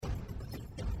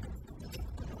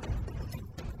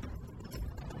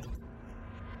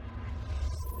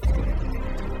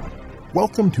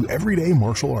Welcome to Everyday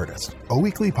Martial Artist, a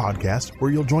weekly podcast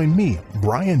where you'll join me,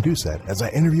 Brian Doucette, as I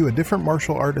interview a different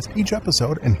martial artist each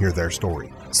episode and hear their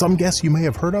story. Some guests you may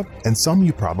have heard of, and some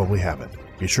you probably haven't.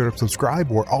 Be sure to subscribe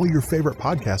where all your favorite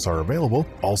podcasts are available.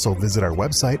 Also visit our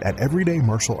website at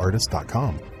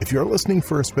everydaymartialartist.com. If you're listening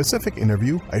for a specific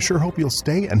interview, I sure hope you'll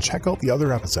stay and check out the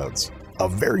other episodes. A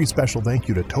very special thank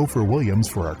you to Topher Williams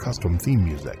for our custom theme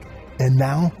music. And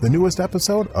now, the newest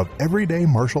episode of Everyday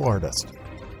Martial Artist.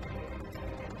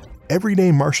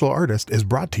 Everyday Martial Artist is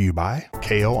brought to you by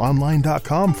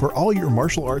KOOnline.com for all your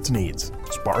martial arts needs.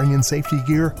 Sparring and safety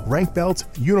gear, rank belts,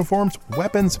 uniforms,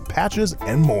 weapons, patches,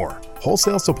 and more.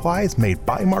 Wholesale supplies made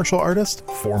by martial artists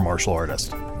for martial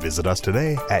artists. Visit us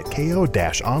today at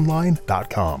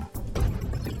KO-online.com.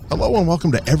 Hello and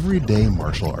welcome to Everyday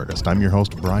Martial Artist. I'm your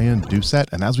host, Brian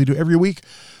Doucette, and as we do every week,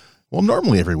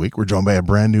 normally every week, we're joined by a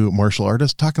brand new martial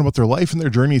artist talking about their life and their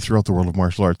journey throughout the world of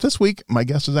martial arts. This week, my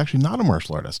guest is actually not a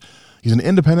martial artist. He's an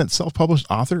independent, self-published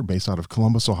author based out of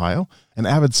Columbus, Ohio, an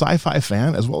avid sci-fi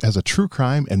fan, as well as a true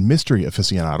crime and mystery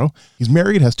aficionado. He's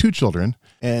married, has 2 children,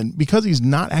 and because he's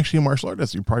not actually a martial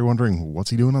artist, you're probably wondering, what's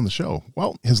he doing on the show?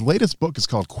 Well, his latest book is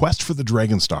called Quest for the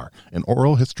Dragon Star, an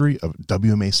oral history of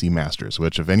WMAC Masters,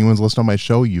 which if anyone's listened on my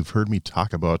show, you've heard me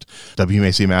talk about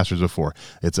WMAC Masters before.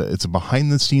 It's a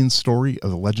behind-the-scenes story of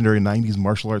the legendary 90s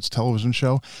martial arts television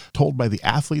show told by the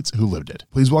athletes who lived it.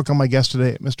 Please welcome my guest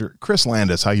today, Mr. Chris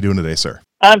Landis. How you doing today, sir?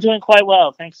 I'm doing quite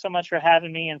well. Thanks so much for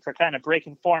having me and for kind of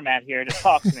breaking format here to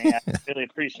talk to me. I really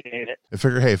appreciate it. I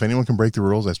figure, hey, if anyone can break the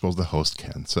rules, I suppose the host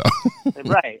can. So,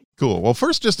 right. Cool. Well,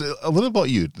 first, just a little about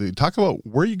you. Talk about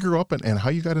where you grew up and how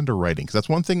you got into writing. Because that's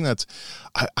one thing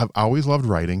I've always loved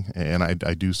writing, and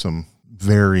I do some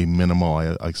very minimal,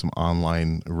 I like some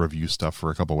online review stuff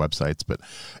for a couple websites, but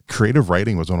creative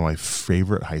writing was one of my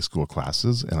favorite high school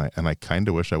classes, and I kind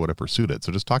of wish I would have pursued it.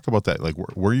 So just talk about that, like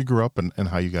where you grew up and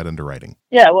how you got into writing.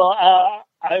 Yeah, well,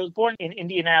 I was born in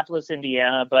Indianapolis,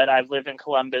 Indiana, but I've lived in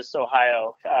Columbus,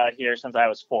 Ohio, here since I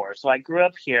was 4. So I grew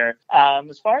up here.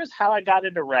 As far as how I got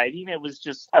into writing, it was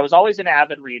just, I was always an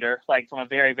avid reader, like from a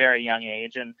very, very young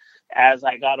age. And as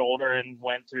I got older and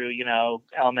went through,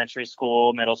 elementary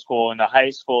school, middle school, into high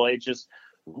school, it just,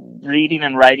 reading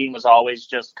and writing was always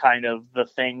just kind of the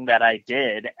thing that I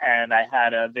did. And I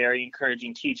had a very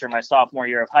encouraging teacher my sophomore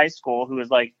year of high school who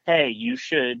was like, hey, you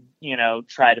should,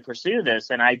 try to pursue this.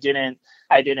 And I didn't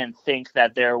think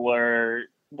that there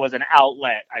was an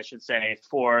outlet, I should say,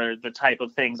 for the type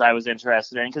of things I was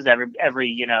interested in, because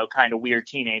every kind of weird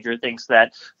teenager thinks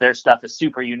that their stuff is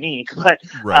super unique. But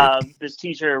right. This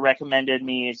teacher recommended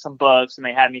me some books, and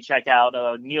they had me check out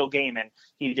Neil Gaiman.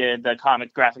 He did the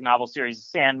comic graphic novel series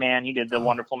Sandman. He did the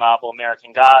wonderful novel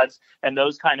American Gods. And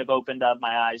those kind of opened up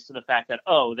my eyes to the fact that,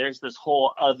 there's this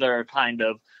whole other kind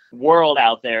of world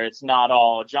out there. It's not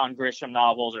all John Grisham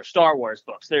novels or Star Wars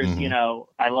books. There's,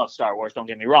 I love Star Wars, don't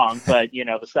get me wrong, but,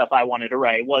 the stuff I wanted to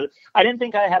write was, I didn't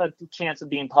think I had a chance of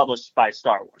being published by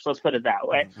Star Wars. Let's put it that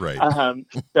way. Right.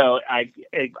 So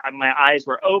my eyes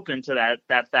were open to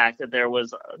that fact that there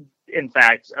was, in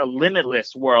fact, a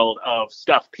limitless world of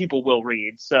stuff people will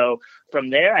read. So from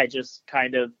there, I just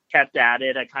kind of kept at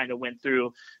it. I kind of went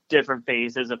through different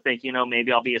phases of thinking,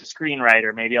 maybe I'll be a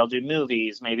screenwriter, maybe I'll do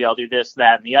movies, maybe I'll do this,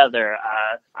 that, and the other.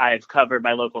 I've covered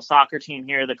my local soccer team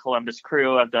here, the Columbus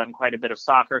Crew. I've done quite a bit of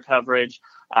soccer coverage.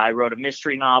 I wrote a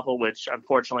mystery novel, which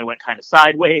unfortunately went kind of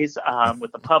sideways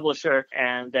with the publisher.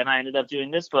 And then I ended up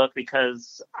doing this book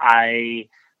because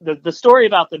the story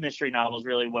about the mystery novel is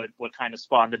really what kind of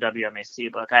spawned the WMAC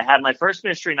book. I had my first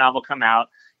mystery novel come out.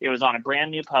 It was on a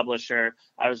brand new publisher.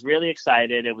 I was really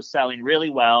excited. It was selling really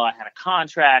well. I had a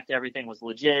contract. Everything was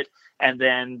legit. And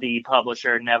then the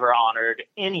publisher never honored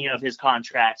any of his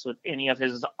contracts with any of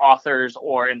his authors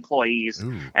or employees.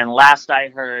 Ooh. And last I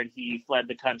heard, he fled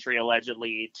the country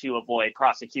allegedly to avoid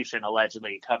prosecution,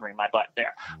 allegedly covering my butt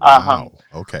there. Wow.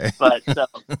 Okay. But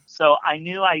so I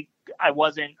knew I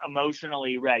wasn't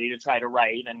emotionally ready to try to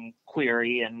write and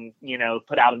query and,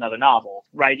 put out another novel.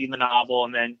 Writing the novel,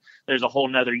 and then there's a whole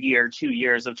nother 2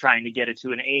 years of trying to get it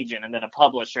to an agent and then a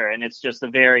publisher. And it's just a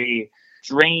very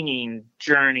draining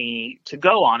journey to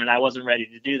go on, and I wasn't ready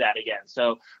to do that again.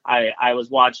 So I was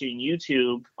watching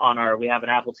YouTube we have an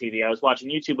Apple TV. I was watching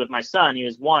YouTube with my son. He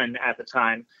was 1 at the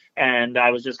time. And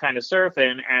I was just kind of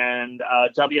surfing, and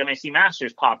WMAC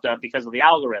Masters popped up because of the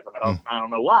algorithm. I don't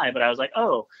know why, but I was like,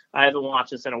 I haven't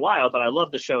watched this in a while, but I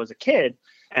loved the show as a kid.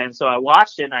 And so I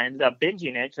watched it and I ended up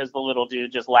binging it because the little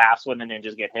dude just laughs when the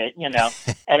ninjas get hit,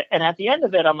 and at the end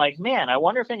of it, I'm like, man, I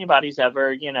wonder if anybody's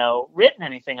ever, written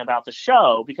anything about the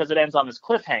show, because it ends on this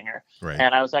cliffhanger. Right.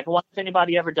 And I was like, I wonder if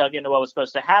anybody ever dug into what was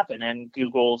supposed to happen. And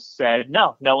Google said,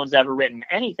 no one's ever written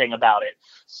anything about it.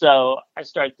 So I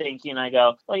started thinking, I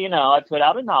go, well, I put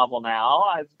out a novel now.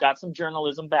 I've got some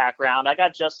journalism background. I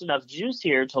got just enough juice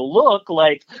here to look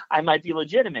like I might be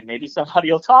legitimate. Maybe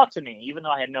somebody will talk to me, even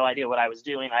though I had no idea what I was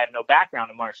doing. I had no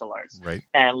background in martial arts. Right.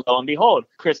 And lo and behold,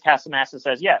 Chris Casamassa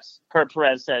says yes. Herb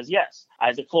Perez says yes.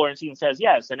 Isaac Florentine says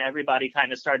yes. And everybody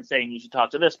kind of started saying, you should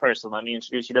talk to this person. Let me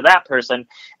introduce you to that person.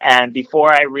 And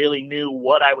before I really knew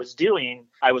what I was doing,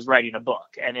 I was writing a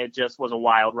book. And it just was a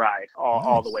wild ride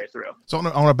all the way through. So I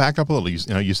want to back up a little.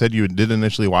 You said you did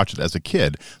initially watch it as a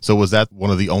kid. So was that one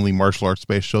of the only martial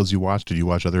arts-based shows you watched? Did you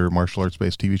watch other martial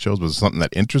arts-based TV shows? Was it something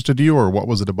that interested you, or what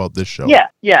was it about this show?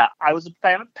 Yeah. I was a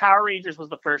fan of Power Rangers. Was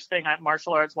the first thing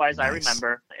martial arts-wise I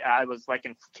remember. I was like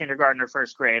in kindergarten or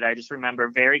first grade. I just remember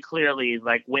very clearly,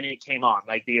 like when it came on,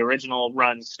 like the original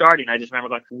run starting. I just remember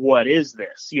going, what is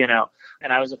this?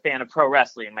 And I was a fan of pro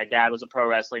wrestling. My dad was a pro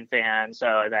wrestling fan,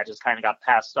 so that just kind of got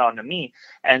passed on to me.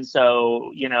 And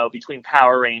so, between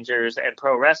Power Rangers and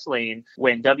pro wrestling,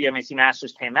 when WMAC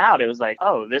Masters came out, it was like,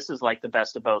 oh, this is like the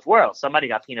best of both worlds. Somebody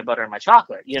got peanut butter in my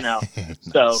chocolate,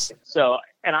 Nice. So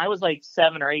and I was like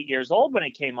 7 or 8 years old when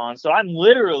it came on. So I'm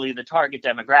literally the target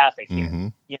demographic here. Mm-hmm.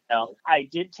 I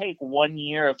did take 1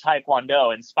 year of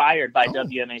Taekwondo inspired by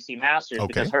WMAC Masters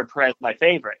because Herb Perez is my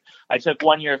favorite. I took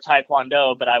 1 year of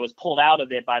Taekwondo, but I was pulled out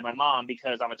of it by my mom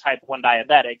because I'm a type 1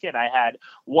 diabetic. And I had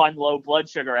one low blood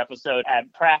sugar episode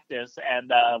at practice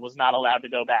and was not allowed to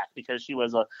go back because she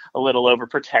was a little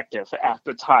overprotective at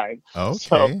the time. Okay.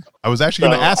 So, I was actually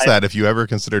going to ask that if you ever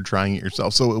considered trying it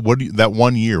yourself. So that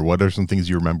 1 year, what are some things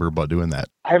you remember about doing that?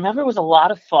 I remember it was a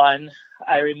lot of fun.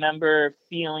 I remember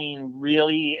feeling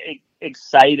really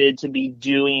excited to be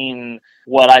doing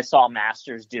what I saw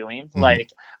Masters doing. Mm-hmm.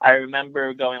 Like, I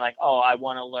remember going like, oh, I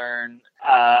want to learn.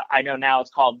 I know now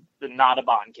it's called the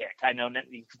Notabon kick. I know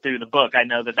through the book, I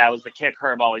know that was the kick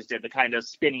Herb always did, the kind of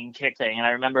spinning kick thing. And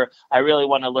I remember I really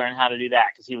want to learn how to do that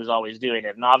because he was always doing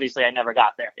it. And obviously I never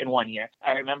got there in 1 year.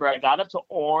 I remember I got up to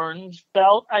orange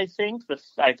belt, I think,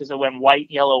 because it went white,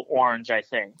 yellow, orange, I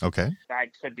think. Okay. I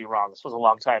could be wrong. This was a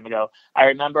long time ago. I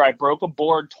remember I broke a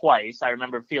board twice. I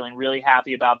remember feeling really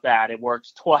happy about that. It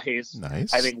worked twice.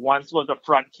 Nice. I think once was a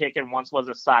front kick and once was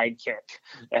a side kick.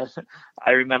 And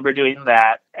I remember doing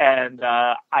that. And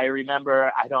I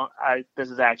remember, this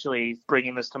is actually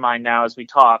bringing this to mind now as we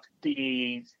talk,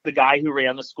 the guy who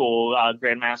ran the school,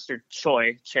 Grandmaster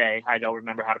Che, I don't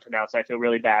remember how to pronounce it, I feel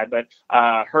really bad, but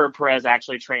Herb Perez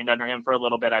actually trained under him for a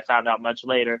little bit. I found out much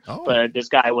later, but this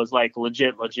guy was like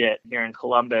legit here in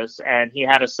Columbus, and he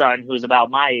had a son who's about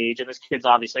my age, and this kid's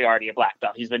obviously already a black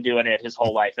belt. He's been doing it his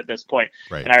whole life at this point.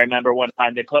 Right. And I remember one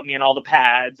time they put me in all the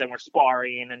pads and we're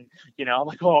sparring, and I'm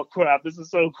like, oh crap, this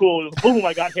is so cool. Boom,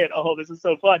 I got hit. Oh, this is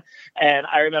so fun. And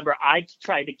I remember I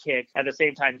tried to kick at the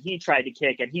same time he tried to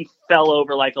kick, and he fell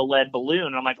over like a lead balloon.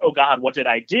 And I'm like, oh God, what did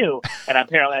I do? And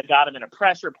apparently I got him in a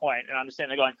pressure point, and I'm just sitting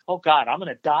there going, oh God, I'm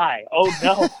going to die. Oh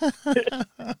no.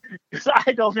 Because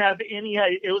I don't have any,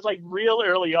 it was like real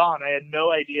early on. I had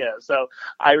no idea. So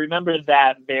I remember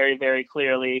that very, very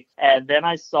clearly. And then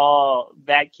I saw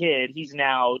that kid, he's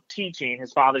now teaching.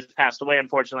 His father's passed away,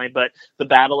 unfortunately, but the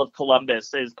Battle of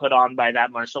Columbus is put on by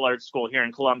that martial arts school here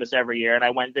in Columbus every year. And I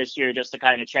went this year just to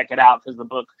kind of check it out because the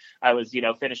book, I was,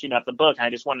 finishing up the book. And I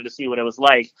just wanted to see what it was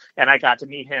like. And I got to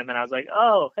meet him, and I was like,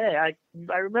 oh, hey,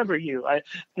 I remember you.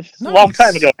 It's a long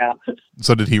time ago now.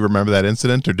 So did he remember that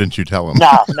incident, or didn't you tell him?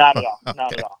 No, not at all.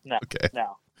 Not at all. No. Okay.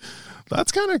 No.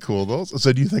 That's kind of cool, though.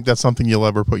 So do you think that's something you'll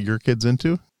ever put your kids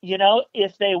into?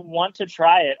 If they want to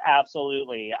try it,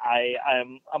 absolutely.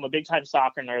 I'm a big time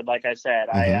soccer nerd, like I said.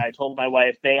 Mm-hmm. I told my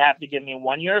wife they have to give me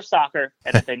 1 year of soccer,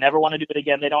 and if they never want to do it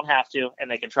again, they don't have to, and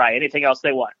they can try anything else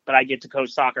they want. But I get to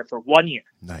coach soccer for 1 year.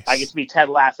 Nice. I get to be Ted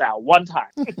Lasso one time.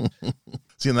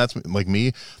 See, and that's like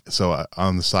me. So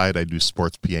on the side, I do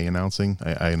sports PA announcing.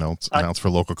 I announce for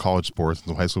local college sports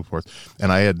and high school sports.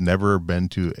 And I had never been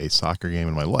to a soccer game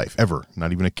in my life, ever.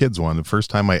 Not even a kid's one. The first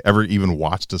time I ever even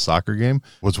watched a soccer game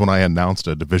was when I announced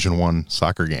a Division I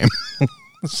soccer game.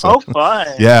 So, fun.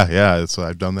 Yeah. So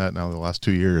I've done that now the last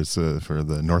 2 years for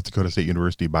the North Dakota State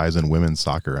University Bison women's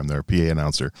soccer. I'm their PA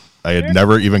announcer. I had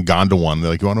never even gone to one.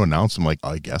 They're like, "You want to announce?" I'm like,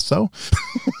 "I guess so."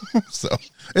 So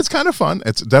it's kind of fun.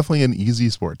 It's definitely an easy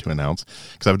sport to announce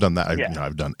because I've done that.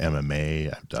 I've done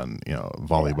MMA. I've done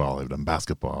volleyball. I've done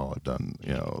basketball. I've done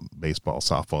baseball,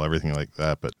 softball, everything like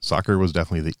that. But soccer was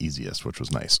definitely the easiest, which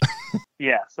was nice.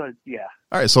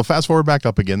 All right, so fast forward back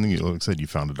up again. You said you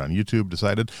found it on YouTube,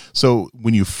 decided. So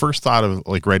when you first thought of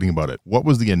writing about it, what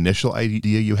was the initial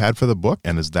idea you had for the book?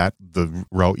 And is that the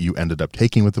route you ended up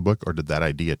taking with the book, or did that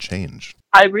idea change?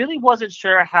 I really wasn't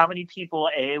sure how many people,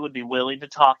 A, would be willing to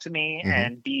talk to me,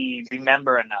 and B,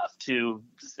 remember enough to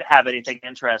have anything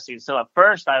interesting. So at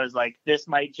first I was like, this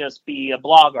might just be a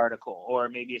blog article or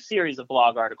maybe a series of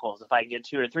blog articles if I can get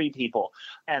 2 or 3 people.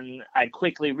 And I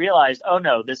quickly realized, oh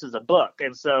no, this is a book.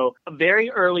 And so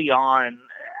very early on,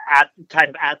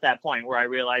 at that point where I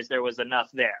realized there was enough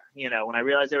there, when I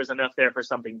realized there was enough there for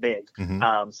something big,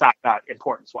 not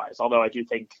importance wise, although I do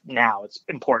think now it's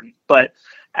important. But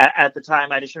at the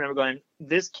time, I just remember going,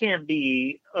 this can't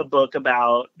be a book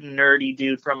about nerdy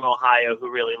dude from Ohio who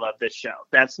really loved this show.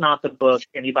 That's not the book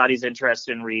anybody's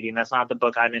interested in reading. That's not the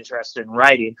book I'm interested in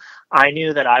writing. I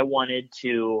knew that I wanted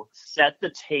to set the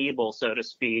table, so to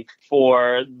speak,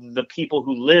 for the people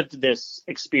who lived this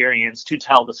experience to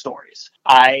tell the stories.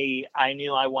 I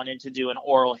knew I wanted to do an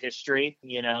oral history.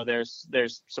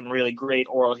 There's some really great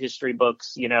oral history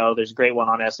books. There's a great one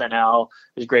on SNL.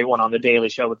 There's a great one on The Daily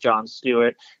Show with Jon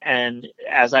Stewart. And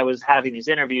as I was having these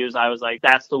interviews, I was like,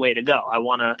 that's the way to go. I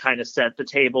want to kind of set the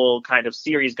table kind of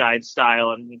series guide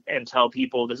style and tell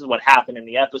people this is what happened in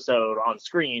the episode on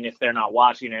screen if they're not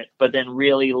watching it, but then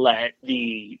really let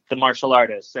the martial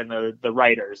artists and the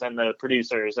writers and the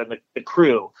producers and the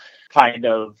crew kind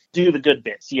of do the good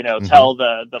bits, tell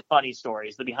the funny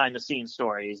stories, the behind the scenes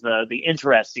stories, the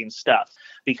interesting stuff.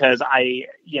 Because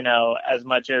as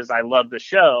much as I love the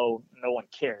show, no one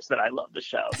cares that I love the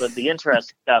show. But the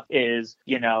interesting stuff is,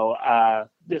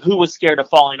 who was scared of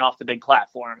falling off the big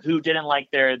platform, who didn't like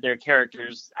their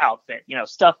character's outfit,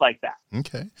 stuff like that.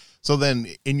 Okay. So then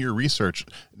in your research,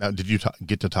 now, did you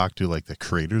get to talk to the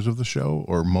creators of the show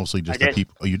or mostly just the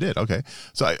people? Oh, you did. Okay.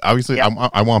 So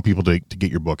I want people to get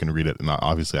your book and read it. And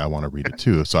obviously I want to read it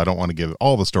too. So I don't want to give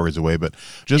all the stories away, but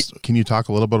just can you talk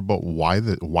a little bit about why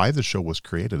the show was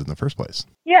created in the first place?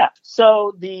 Yeah.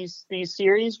 So the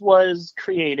series was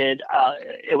created.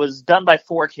 It was done by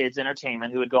 4Kids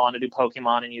Entertainment, who would go on to do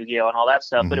Pokemon and Yu-Gi-Oh and all that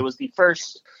stuff. But it was the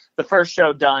first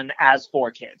show done as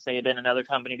 4Kids. They had been another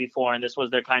company before, and this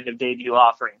was their kind of debut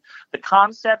offering. The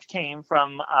concept came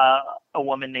from a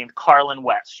woman named Carlin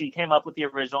West. She came up with the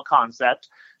original concept.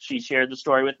 She shared the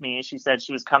story with me. She said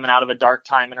she was coming out of a dark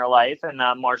time in her life, and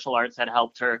martial arts had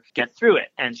helped her get through it.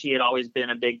 And she had always been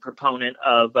a big proponent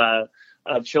of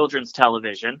children's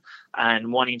television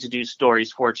and wanting to do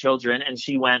stories for children. And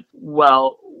she went,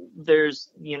 well, there's,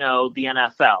 the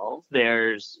NFL,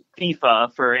 there's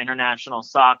FIFA for international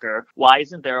soccer. Why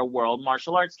isn't there a World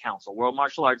Martial Arts Council, World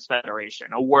Martial Arts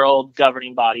Federation, a world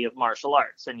governing body of martial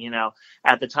arts? And,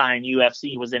 at the time,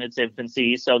 UFC was in its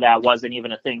infancy, so that wasn't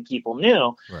even a thing people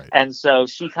knew. Right. And so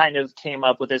she kind of came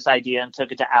up with this idea and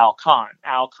took it to Al Kahn.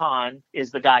 Al Kahn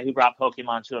is the guy who brought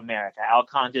Pokemon to America. Al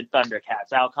Kahn did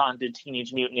Thundercats. Al Kahn did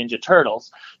Teenage Mutant Ninja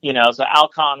Turtles. So Al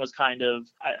Kahn was kind of,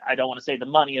 I don't want to say the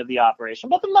money of the operation,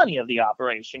 but the money of the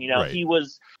operation. Right. He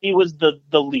was the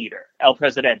leader, El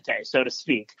Presidente, so to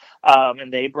speak.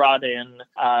 And they brought in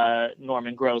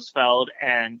Norman Grossfeld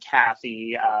and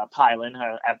Kathy Pylon.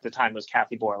 At the time was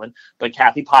Kathy Borland, but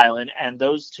Kathy Pylon. And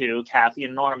those two, Kathy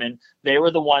and Norman, they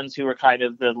were the ones who were kind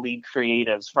of the lead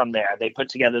creatives from there. They put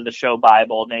together the show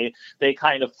Bible, and they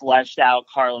kind of fleshed out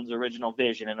Carlin's original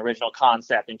vision and original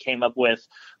concept and came up with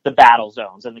the battle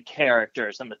zones and the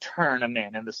characters and the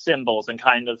tournament and the symbols and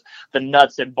kind of the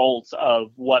nuts and bolts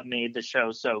of what made the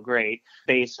show so great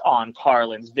based on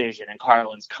Carlin's vision and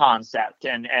Carlin's concept.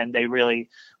 And they really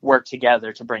worked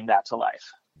together to bring that to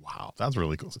life. Wow, that's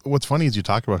really cool. What's funny is you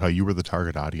talked about how you were the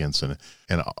target audience, and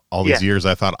all these years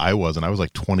I thought I was, and I was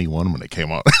like 21 when it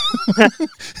came out.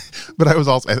 But I was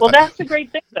also that's the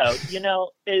great thing, though.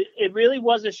 It really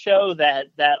was a show that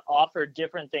offered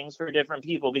different things for different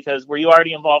people. Because were you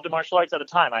already involved in martial arts at the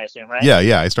time? I assume, right?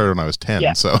 Yeah. I started when I was 10.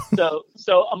 Yeah.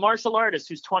 So a martial artist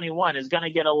who's 21 is going to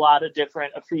get a lot of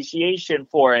different appreciation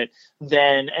for it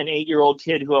than an 8-year-old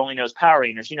kid who only knows Power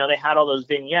Rangers. They had all those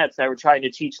vignettes that were trying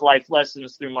to teach life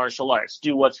lessons through martial arts.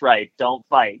 Do what's right, don't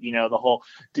fight, the whole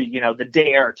the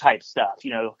dare type stuff,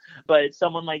 but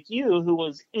someone like you who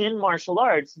was in martial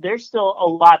arts, there's still a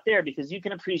lot there because you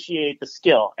can appreciate the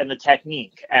skill and the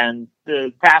technique and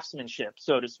the craftsmanship,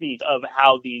 so to speak, of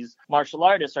how these martial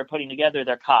artists are putting together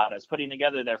their katas, putting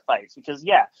together their fights. Because,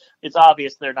 yeah, it's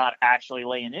obvious they're not actually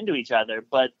laying into each other,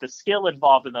 but the skill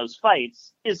involved in those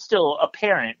fights is still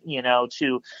apparent,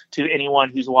 to anyone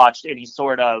who's watched any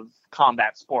sort of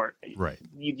combat sport. Right.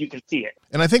 You can see it.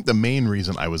 And I think the main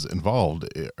reason I was involved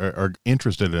or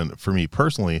interested in, for me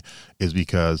personally, is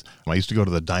because I used to go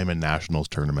to the Diamond Nationals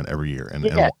tournament every year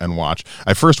and watch.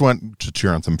 I first went to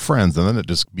cheer on some friends, and then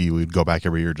we'd go back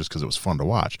every year just because it was fun to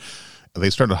watch. They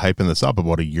started hyping this up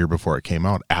about a year before it came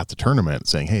out at the tournament,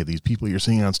 saying, hey, these people you're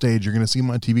seeing on stage, you're going to see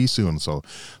them on TV soon. So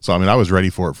I mean, I was ready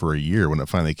for it for a year when it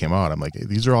finally came out. I'm like, hey,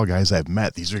 these are all guys I've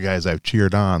met. These are guys I've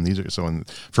cheered on.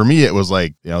 For me, it was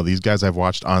like, these guys I've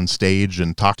watched on stage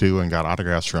and talked to and got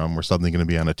autographs from were suddenly going to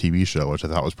be on a TV show, which I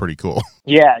thought was pretty cool.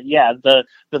 Yeah. The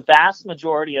vast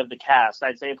majority of the cast,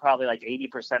 I'd say probably like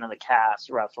 80% of the cast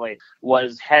roughly,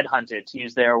 was headhunted, to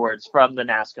use their words, from the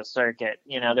NASCA circuit.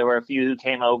 There were a few who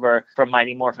came over from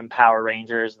Mighty Morphin Power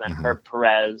Rangers, then Herb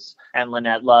Perez and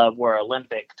Lynette Love were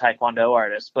Olympic Taekwondo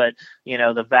artists. But,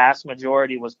 the vast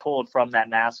majority was pulled from that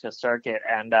NASCA circuit,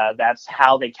 and that's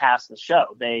how they cast the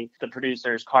show. The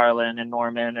producers, Carlin and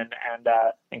Norman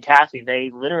and Kathy,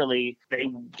 they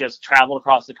just traveled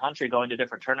across the country going to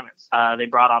different tournaments. They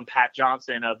brought on Pat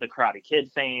Johnson of the Karate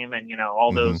Kid fame and,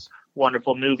 all those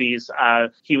wonderful movies.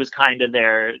 He was kind of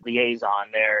their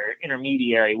liaison, their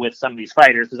intermediary with some of these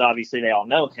fighters, because obviously they all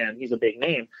know him. He's a big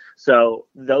name. So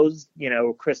those,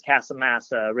 Chris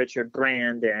Casamassa, Richard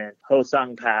Brandon, Ho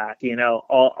Sung Pak,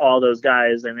 all those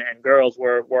guys and girls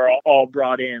were all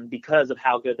brought in because of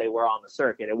how good they were on the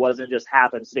circuit. It wasn't just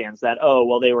happenstance that,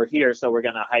 they were here, so we're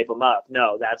going to hype them up.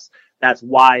 No, that's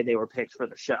why they were picked for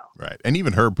the show. Right. And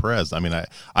even Herb Perez, I mean, I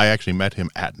actually met him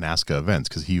at NASCA events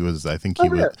because he was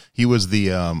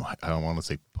the, I don't want to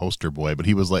say poster boy, but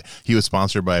he was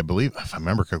sponsored by, I believe, if I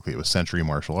remember correctly, it was Century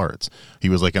Martial Arts. He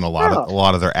was like in a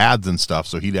lot of their ads and stuff.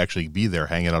 So he'd actually be there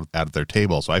hanging out at their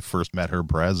table. So I first met Herb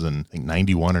Perez in, I think,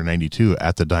 91 or 92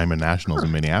 at the Diamond Nationals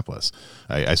in Minneapolis.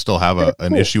 I still have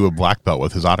an issue of Black Belt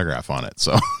with his autograph on it.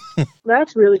 So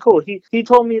that's really cool. He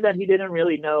told me that he didn't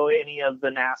really know any of the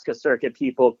NASCA circuit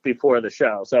people before the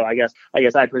show. So I guess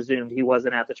I presumed he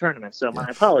wasn't at the tournament. So my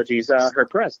apologies, Herb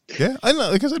Perez. Yeah, I know.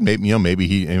 Like I said, maybe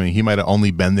he might have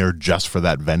only been there just for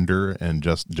that vendor and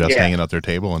just hanging out their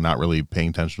table and not really paying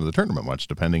attention to the tournament much,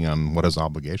 depending on what his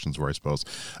obligations were. I suppose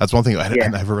that's one thing I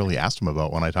never really asked him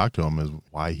about when I talked to him, is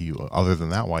why he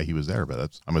was there.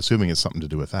 But I'm assuming it's something to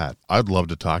do with that. I'd love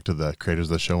to talk to the creators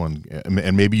of the show and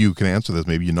maybe you can answer this.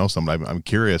 Maybe you know somebody. I'm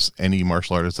curious, any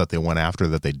martial artists that they went after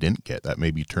that they didn't get, that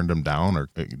maybe turned them down or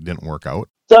it didn't work out?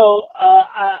 So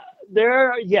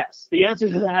yes. The answer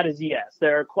to that is yes.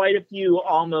 There are quite a few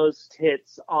almost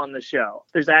hits on the show.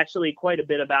 There's actually quite a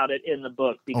bit about it in the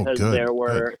book because there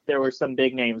were some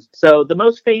big names. So the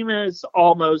most famous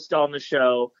almost on the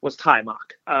show was Taimak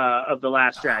of The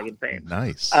Last Dragon fame.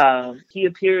 Nice. He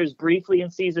appears briefly in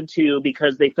season 2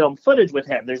 because they filmed footage with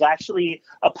him. There's actually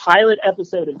a pilot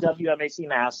episode of WMAC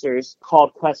Masters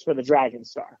called Quest for the Dragon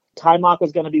Star. Taimak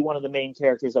was going to be one of the main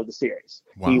characters of the series.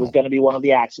 Wow. He was going to be one of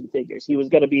the action figures. He was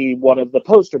going to be one of the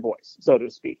poster boys, so to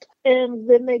speak. And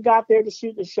then they got there to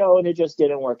shoot the show, and it just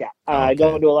didn't work out. I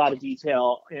go into a lot of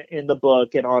detail in the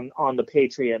book and on the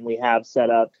Patreon we have set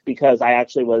up, because I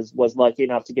actually was lucky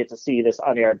enough to get to see this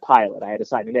unaired pilot. I had to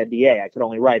sign an NDA. I could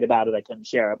only write about it. I couldn't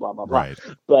share it, blah, blah, blah. Right.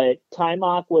 But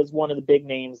Taimak was one of the big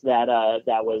names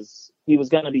he was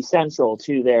going to be central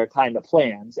to their kind of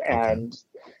plans, and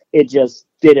it just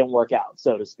didn't work out,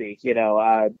 so to speak.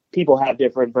 People have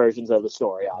different versions of the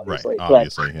story, obviously. Right,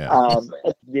 obviously, yeah.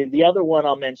 The other one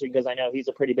I'll mention, because I know he's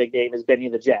a pretty big name, is Benny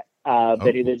the Jet.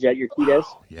 Benny the Jet Urquidez.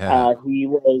 Yeah. He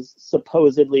was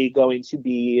supposedly going to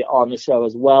be on the show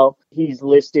as well. He's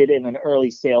listed in an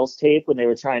early sales tape when they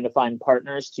were trying to find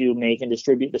partners to make and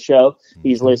distribute the show.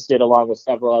 He's listed along with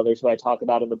several others who I talk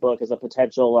about in the book as a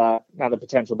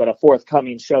a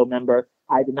forthcoming show member.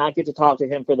 I did not get to talk to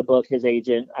him for the book. His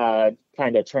agent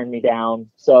kind of turned me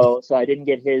down, so I didn't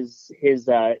get his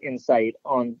insight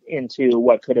into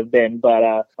what could have been.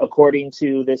 But according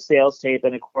to this sales tape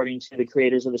and according to the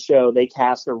creators of the show, they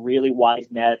cast a really wide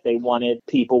net. They wanted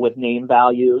people with name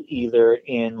value, either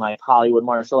in like Hollywood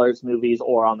martial arts movies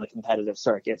or on the competitive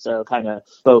circuit. So kind of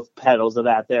both pedals of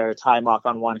that there. Taimak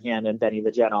on one hand and Benny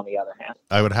the Jet on the other hand.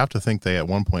 I would have to think they at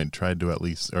one point tried to at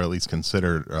least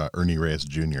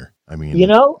I mean,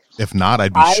 if not,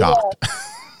 I'd be shocked.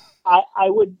 I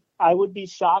I would be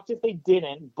shocked if they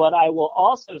didn't, but I will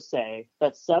also say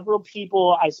that several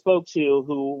people I spoke to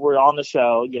who were on the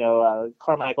show,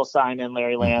 Carmichael Simon,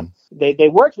 Larry Lamb, they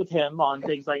worked with him on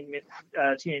things like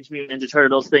Teenage Mutant Ninja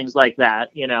Turtles, things like that.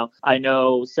 I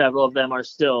know several of them are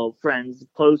still friends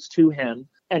close to him.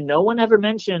 And no one ever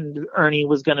mentioned Ernie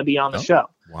was going to be on the show.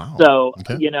 Wow. So,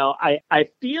 okay. I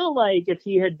feel like if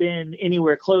he had been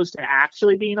anywhere close to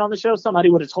actually being on the show, somebody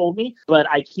would have told me, but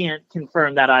I can't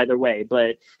confirm that either way.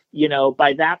 But,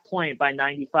 by that point, by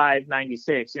 95,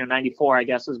 96, 94, I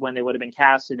guess is when they would have been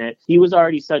casting it. He was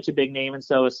already such a big name and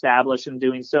so established and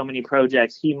doing so many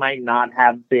projects. He might not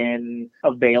have been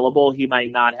available. He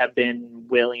might not have been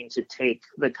willing to take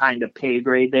the kind of pay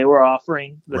grade they were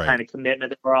offering, the kind of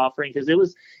commitment they were offering, because it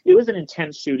was an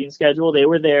intense shooting schedule. They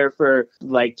were there for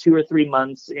like 2 or 3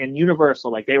 months in Universal.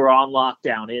 Like they were on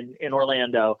lockdown in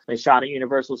Orlando. They shot at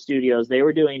Universal Studios. They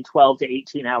were doing 12 to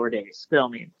 18-hour days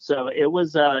filming. So it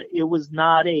was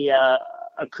not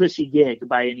a cushy gig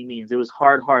by any means. It was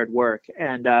hard work.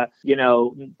 And,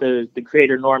 the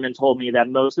creator Norman told me that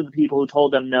most of the people who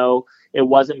told them no, it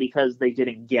wasn't because they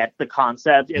didn't get the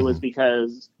concept. It was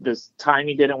because this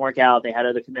timing didn't work out. They had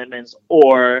other commitments,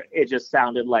 or it just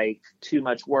sounded like too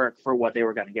much work for what they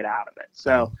were going to get out of it.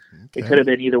 So It could have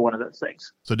been either one of those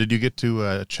things. So did you get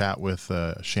to chat with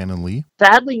Shannon Lee?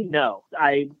 Sadly, no.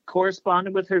 I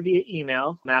corresponded with her via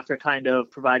email after kind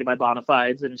of providing my bona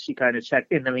fides, and she kind of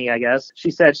checked into me, I guess.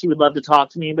 She said she would love to talk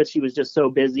to me, but she was just so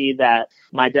busy that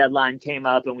my deadline came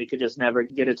up and we could just never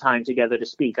get a time together to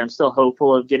speak. I'm still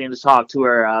hopeful of getting to talk to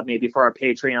her, maybe for our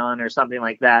Patreon or something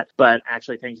like that. But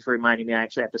actually, thank you for reminding me. I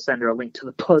actually have to send her a link to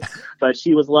the book. But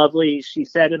she was lovely. She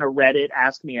said in a Reddit,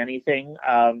 Ask Me Anything,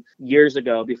 years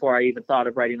ago, before I even thought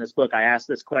of writing this book, I asked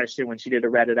this question when she did a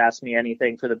Reddit Ask Me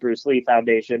Anything for the Bruce Lee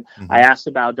Foundation. I asked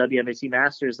about WMAC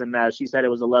Masters, and she said it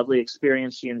was a lovely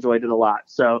experience. She enjoyed it a lot.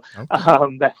 So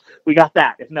we got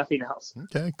that, if nothing else.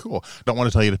 Okay, cool. Don't want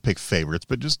to tell you to pick favorites,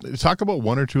 but just talk about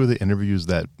one or two of the interviews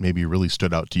that maybe really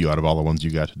stood out to you out of all the ones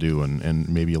you got to do, and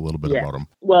maybe a little bit about them.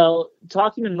 Well,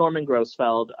 talking to Norman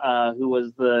Grossfeld, who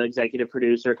was the executive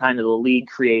producer, kind of the lead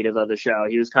creative of the show.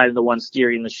 He was kind of the one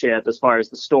steering the ship as far as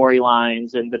the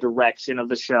storylines and the direction of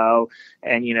the show,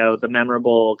 and the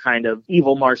memorable kind of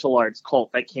evil martial arts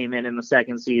cult that came in the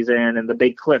second season, and the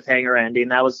big cliffhanger ending.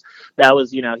 That was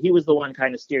he was the one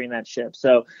kind of steering that ship.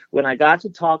 So when I got to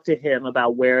talk to him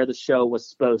about where the show was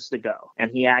supposed to go,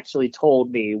 and he actually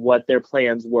told me what their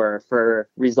plans were for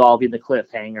resolving the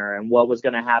cliffhanger and what was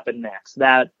going to happen next,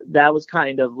 that was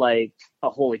kind of like a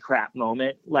holy crap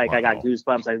moment. Like, wow. I got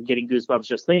goosebumps. I'm getting goosebumps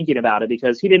just thinking about it,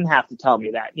 because he didn't have to tell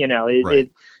me that.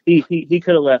 He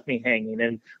could have left me hanging.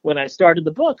 And when I started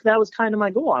the book, that was kind of my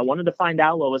goal. I wanted to find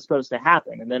out what was supposed to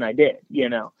happen, and then I did.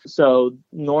 So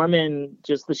Norman,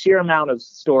 just the sheer amount of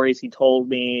stories he told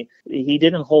me, he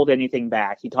didn't hold anything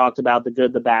back. He talked about the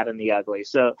good, the bad, and the ugly.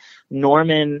 So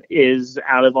Norman is,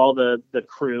 out of all the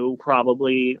crew,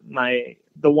 probably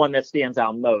the one that stands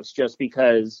out most, just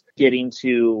because getting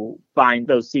to find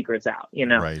those secrets out,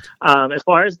 Right. As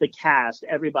far as the cast,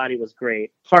 everybody was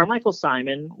great. Carmichael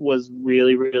Simon was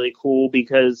really, really cool,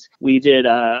 because we did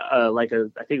I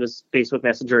think it was Facebook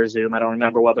Messenger or Zoom, I don't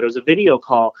remember what, but it was a video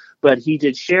call, but he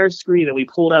did share screen, and we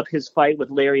pulled up his fight with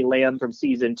Larry Lamb from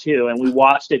season 2, and we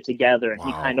watched it together, and wow.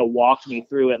 He kind of walked me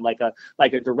through it like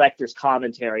a director's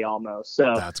commentary almost.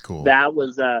 So that's cool. That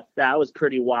was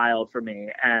pretty wild for me.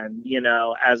 And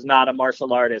as not a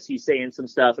martial artist, he's saying some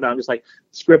stuff, and I'm just like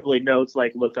scribbling notes,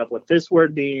 like, look up what this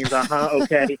word means.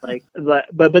 Okay.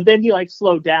 but then he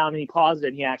slowed down, and he paused it,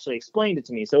 and he actually explained it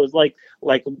to me. So it was like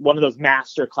one of those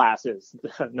master classes.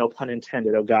 No pun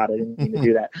intended. Oh God, I didn't mean to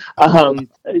do that.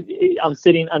 I'm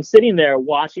sitting there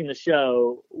watching the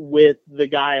show with the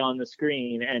guy on the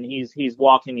screen, and he's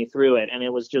walking me through it, and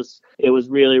it was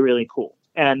really, really cool.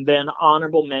 And then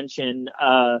honorable mention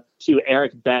to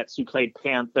Eric Betts, who played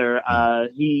Panther.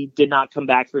 He did not come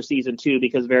back for season 2,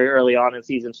 because very early on in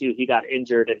season 2 he got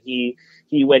injured, and he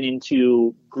went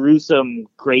into gruesome,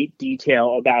 great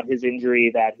detail about his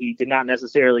injury that he did not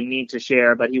necessarily need to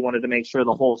share, but he wanted to make sure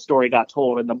the whole story got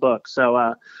told in the book.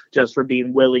 So just for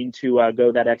being willing to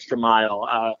go that extra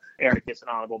mile, Eric gets an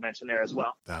honorable mention there as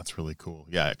well. That's really cool.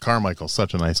 Yeah, Carmichael's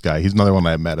such a nice guy. He's another one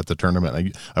I met at the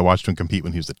tournament. I watched him compete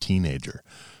when he was a teenager.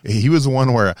 He was the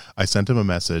one where I sent him a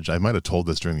message. I might have told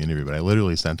this during the interview, but I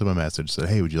literally sent him a message, said,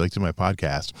 hey, would you like to do my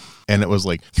podcast? And it was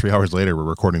like 3 hours later, we're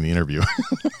recording the interview.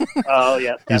 Oh,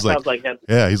 yeah. That sounds like him.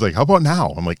 Yeah, he's like, how about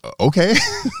now? I'm like, okay.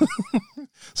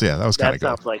 So yeah, that was kind of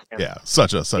sounds good. like him. Yeah,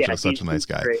 such a nice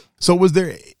guy. Great. So was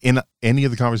there, in any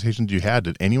of the conversations you had,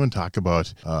 did anyone talk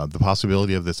about the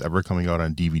possibility of this ever coming out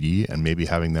on DVD and maybe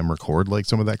having them record like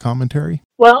some of that commentary?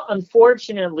 Well,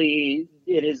 unfortunately,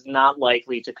 it is not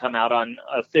likely to come out on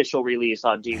official release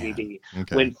on DVD.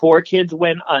 Okay. When 4Kids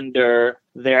went under,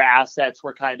 their assets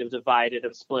were kind of divided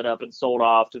and split up and sold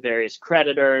off to various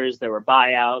creditors. There were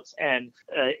buyouts, and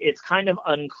it's kind of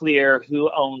unclear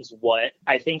who owns what.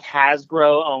 I think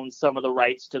Hasbro owns some of the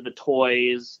rights to the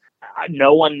toys.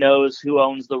 No one knows who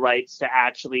owns the rights to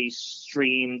actually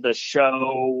stream the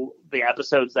show, the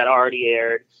episodes that already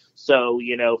aired. So,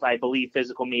 if I believe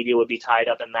physical media would be tied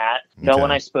up in that. No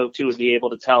one I spoke to would be able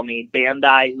to tell me.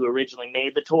 Bandai, who originally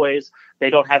made the toys,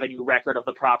 they don't have any record of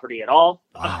the property at all.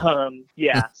 Wow.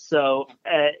 So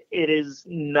it is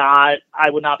not,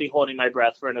 I would not be holding my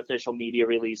breath for an official media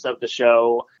release of the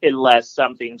show unless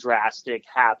something drastic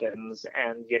happens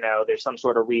and, there's some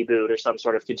sort of reboot or some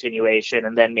sort of continuation.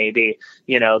 And then maybe,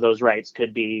 those rights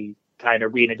could be kind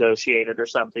of renegotiated or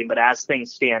something. But as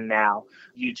things stand now,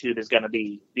 YouTube is going to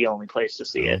be the only place to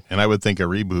see it. And I would think a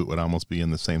reboot would almost be in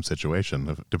the same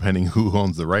situation. Depending who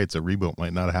owns the rights, a reboot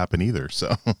might not happen either.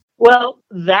 So, well,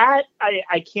 that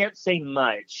I can't say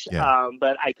much, Yeah.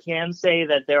 But I can say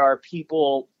that there are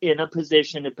people in a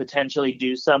position to potentially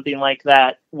do something like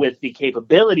that with the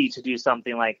capability to do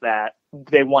something like that.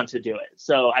 They want to do it.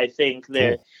 So I think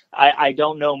that I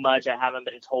don't know much. I haven't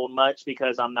been told much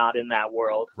because I'm not in that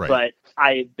world. Right. But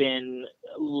I've been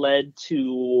led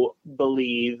to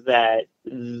believe that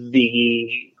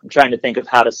I'm trying to think of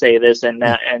how to say this and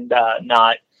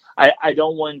not. I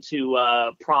don't want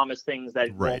to promise things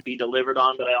that won't be delivered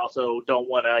on, but I also don't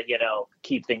want to,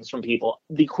 keep things from people.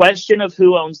 The question of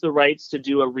who owns the rights to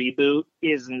do a reboot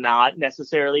is not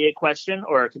necessarily a question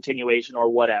or a continuation or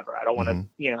whatever. I don't want to,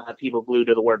 have people glued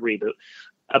to the word reboot.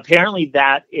 Apparently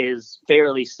that is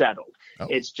fairly settled. Oh.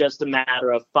 It's just a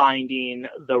matter of finding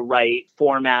the right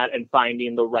format and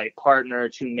finding the right partner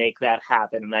to make that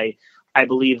happen. And I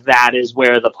believe that is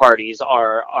where the parties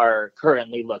are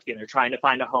currently looking. They're trying to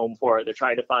find a home for it. They're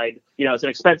trying to find, it's an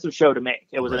expensive show to make.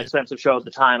 It was an expensive show at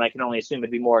the time. I can only assume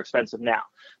it'd be more expensive now.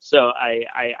 So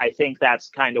I think that's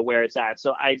kind of where it's at.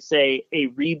 So I'd say a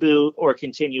reboot or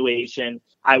continuation.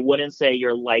 I wouldn't say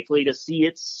you're likely to see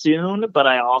it soon, but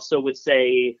I also would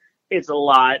say it's a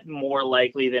lot more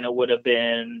likely than it would have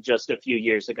been just a few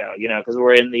years ago, because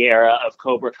we're in the era of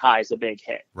Cobra Kai's a big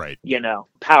hit. Right.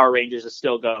 Power Rangers is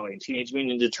still going. Teenage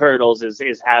Mutant Ninja Turtles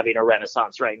is having a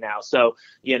renaissance right now. So,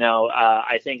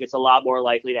 I think it's a lot more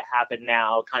likely to happen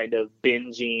now, kind of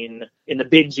binging in the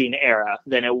binging era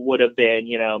than it would have been,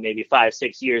 maybe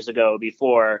 5-6 years ago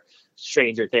before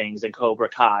Stranger Things and Cobra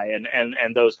Kai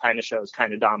and those kind of shows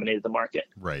kind of dominated the market.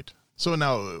 Right. So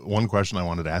now one question I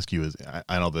wanted to ask you is,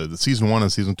 I know the season 1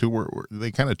 and season 2 were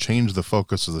they kind of changed the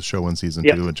focus of the show in season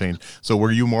 2 and changed. So were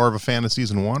you more of a fan of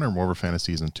season 1 or more of a fan of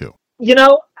season 2?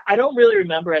 I don't really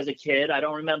remember as a kid. I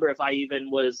don't remember if I even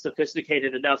was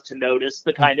sophisticated enough to notice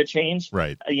the kind of change.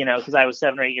 Right. Because I was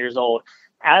 7 or 8 years old.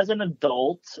 As an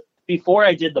adult, before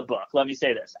I did the book, let me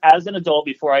say this. As an adult,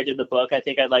 before I did the book, I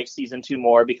think I liked season 2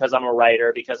 more because I'm a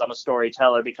writer, because I'm a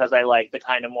storyteller, because I like the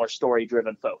kind of more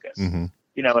story-driven focus. Mm-hmm.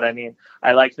 You know what I mean?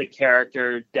 I liked the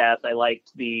character depth. I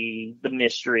liked the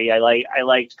mystery. I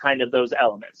liked kind of those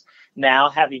elements. Now,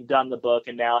 having done the book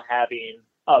and now having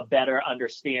a better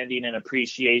understanding and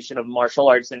appreciation of martial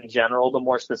arts in general, but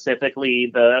more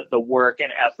specifically the work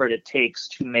and effort it takes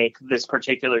to make this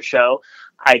particular show,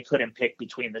 I couldn't pick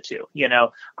between the two.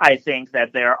 I think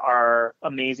that there are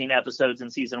amazing episodes in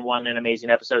season 1 and amazing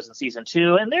episodes in season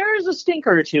 2, and there is a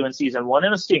stinker or two in season 1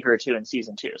 and a stinker or two in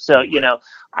season 2. So,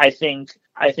 I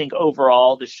think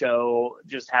overall the show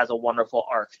just has a wonderful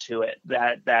arc to it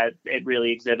that it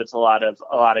really exhibits a lot of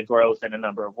growth in a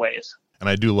number of ways. And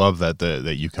I do love that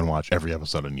you can watch every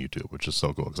episode on YouTube, which is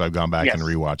so cool, because I've gone back and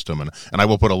rewatched them, and I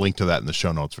will put a link to that in the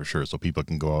show notes for sure, so people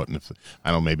can go out and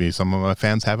maybe some of my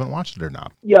fans haven't watched it or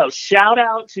not. Yo, shout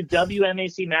out to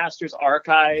WMAC Masters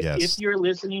Archive. Yes. If you're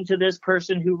listening to this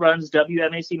person who runs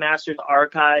WMAC Masters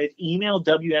Archive, email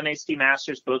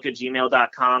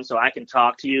WMACMastersBook@gmail.com so I can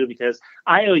talk to you, because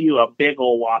I owe you a big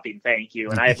old whopping thank you,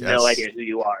 and I have no idea who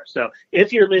you are. So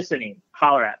if you're listening,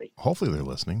 holler at me. Hopefully they're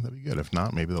listening. That'd be good. If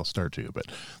not, maybe they'll start to, but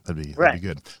that'd be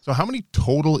good. So how many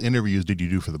total interviews did you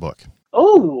do for the book?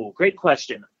 Oh, great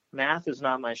question. Math is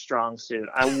not my strong suit.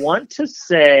 I want to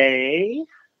say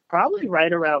probably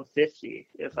right around 50.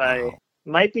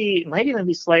 Might even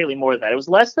be slightly more than that. It was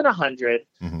less than 100.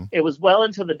 Mm-hmm. It was well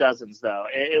into the dozens, though.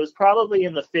 It was probably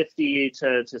in the 50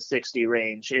 to 60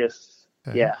 range.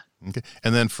 Okay.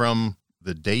 And then from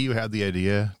The day you had the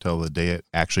idea till the day it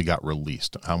actually got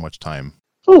released, how much time?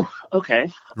 Ooh,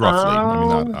 okay. Roughly.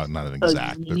 I mean, not an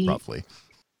exact, but roughly.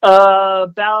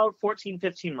 About 14,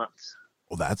 15 months.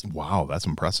 Well, that's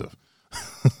impressive.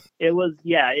 It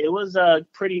was a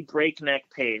pretty breakneck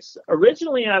pace.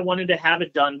 Originally, I wanted to have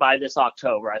it done by this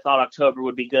October. I thought October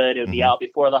would be good. It would be out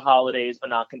before the holidays, but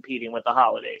not competing with the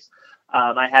holidays.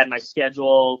 I had my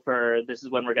schedule for this is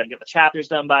when we're going to get the chapters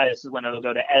done by. This is when it'll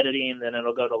go to editing. Then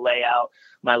it'll go to layout.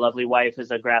 My lovely wife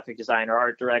is a graphic designer,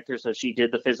 art director, so she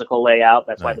did the physical layout.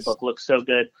 That's why the book looks so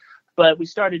good. But we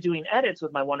started doing edits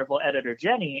with my wonderful editor,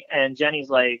 Jenny. And Jenny's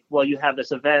like, well, you have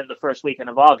this event the first weekend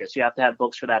of August. You have to have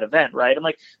books for that event, right? I'm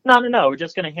like, no. We're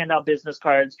just going to hand out business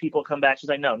cards. People come back. She's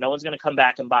like, no one's going to come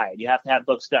back and buy it. You have to have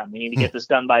books done. We need to get this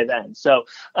done by then. So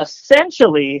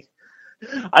essentially,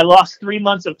 I lost 3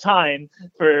 months of time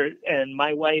and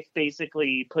my wife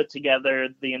basically put together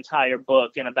the entire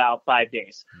book in about 5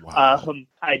 days. Wow.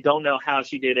 I don't know how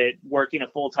she did it, working a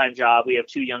full-time job. We have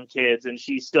 2 young kids, and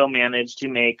she still managed to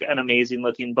make an amazing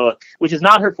looking book, which is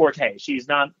not her forte. She's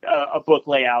not a book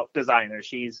layout designer.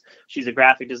 She's a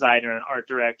graphic designer and art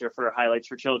director for Highlights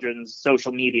for Children's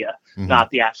social media,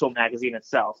 not the actual magazine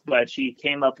itself. But she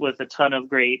came up with a ton of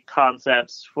great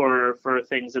concepts for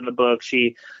things in the book.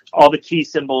 All the key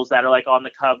symbols that are like on the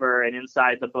cover and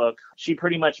inside the book, she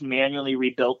pretty much manually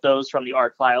rebuilt those from the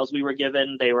art files we were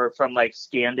given. They were from like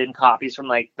scanned in copies from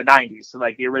like the 90s, so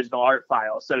like the original art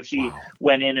files. So she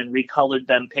went in and recolored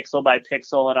them pixel by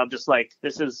pixel, and I'm just like,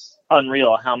 this is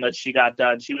unreal how much she got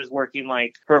done. She was working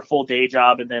like her full day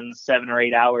job and then 7 or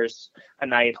 8 hours a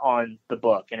night on the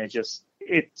book, and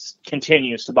it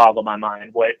continues to boggle my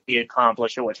mind what he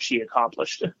accomplished or what she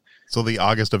accomplished. So the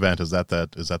August event, is that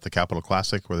the Capitol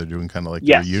Classic where they're doing kind of like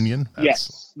a reunion?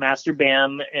 Yes. Master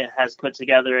BAM has put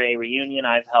together a reunion.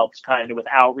 I've helped kind of with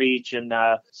outreach and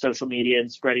social media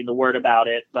and spreading the word about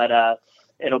it. But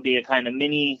it'll be a kind of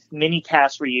mini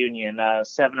cast reunion.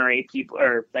 7 or 8 people,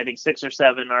 or I think 6 or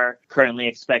 7 are currently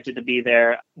expected to be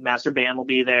there. Master BAM will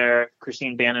be there.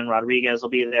 Christine Bannon Rodriguez will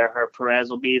be there. Herb Perez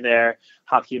will be there.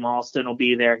 Hakeem Alston will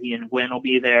be there. Ian Gwynn will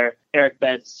be there. Eric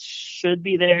Betts should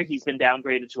be there. He's been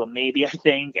downgraded to a maybe, I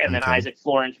think. And then Isaac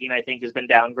Florentine, I think, has been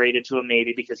downgraded to a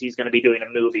maybe because he's going to be doing a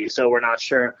movie. So we're not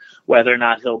sure whether or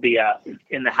not he'll be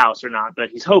in the house or not, but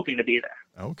he's hoping to be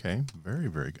there. Okay, very,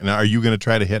 very good. Now, are you going to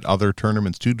try to hit other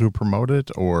tournaments too to promote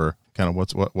it, or kind of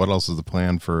what else is the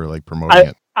plan for like promoting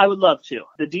it? I would love to.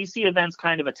 The DC event's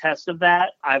kind of a test of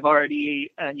that. I've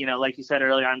already, like you said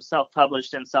earlier, I'm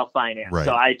self-published and self-financed. Right.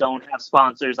 So I don't have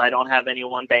sponsors. I don't have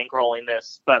anyone bankrolling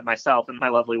this but myself and my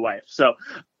lovely wife. So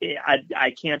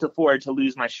I can't afford to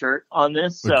lose my shirt on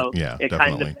this. So it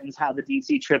kind of depends how the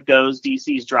DC trip goes.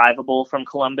 DC's drivable from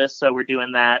Columbus, so we're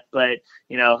doing that. But,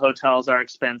 hotels are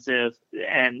expensive.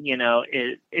 And,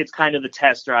 it's kind of the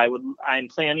tester. I'm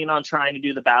planning on trying to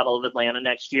do the Battle of Atlanta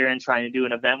next year and trying to do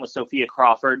an event with Sophia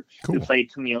Crawford, who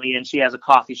played Chameleon. She has a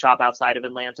coffee shop outside of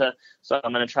Atlanta. So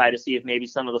I'm going to try to see if maybe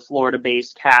some of the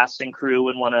Florida-based cast and crew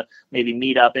would want to maybe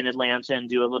meet up in Atlanta and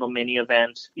do a little mini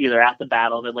event, either at the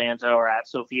Battle of Atlanta or at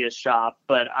Sophia's shop.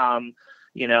 But,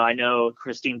 I know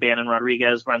Christine Bannon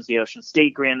Rodriguez runs the Ocean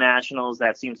State Grand Nationals.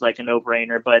 That seems like a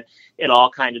no-brainer, but it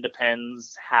all kind of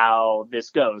depends how this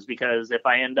goes, because if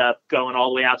I end up going all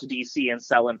the way out to DC and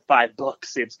selling 5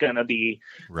 books, it's going to be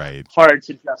hard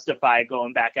to justify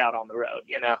going back out on the road,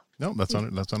 No,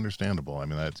 that's understandable. I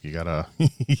mean, you gotta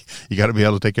be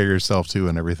able to take care of yourself too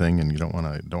and everything, and you don't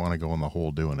want to go in the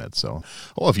hole doing it. So,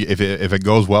 if it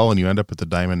goes well and you end up at the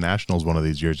Diamond Nationals one of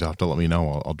these years, you'll have to let me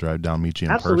know. I'll drive down, meet you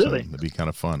in person. It'd be kind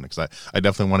of fun because I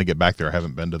definitely want to get back there. I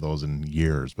haven't been to those in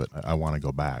years, but I want to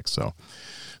go back. So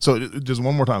just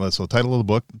one more time. So title of the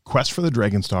book: Quest for the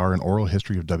Dragon Star: An Oral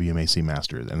History of WMAC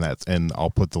Masters, and I'll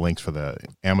put the links for the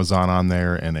Amazon on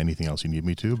there and anything else you need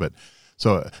me to, but.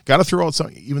 So got to throw out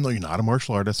some, even though you're not a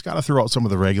martial artist, got to throw out some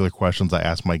of the regular questions I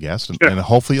ask my guests, and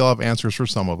hopefully you'll have answers for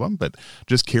some of them. But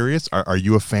just curious, are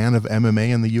you a fan of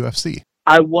MMA and the UFC?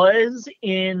 I was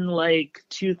in like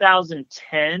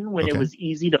 2010 when it was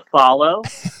easy to follow.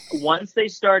 Once they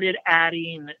started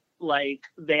adding,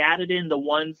 they added in the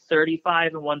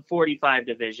 135 and 145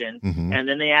 division, and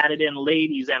then they added in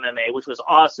ladies MMA, which was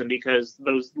awesome because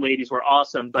those ladies were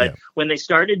awesome. But when they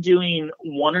started doing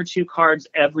 1 or 2 cards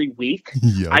every week,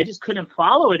 I just couldn't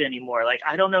follow it anymore.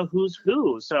 I don't know who's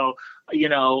who. So,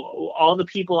 all the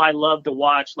people I love to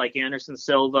watch, like Anderson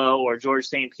Silva or George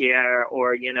St. Pierre,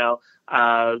 or,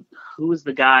 who is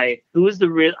the guy?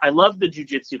 I love the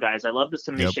jiu-jitsu guys. I love the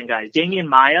submission guys. Damian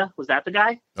Maia, was that the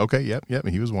guy? Okay, yep,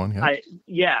 he was one. I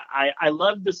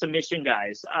love the submission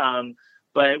guys.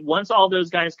 But once all those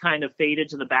guys kind of faded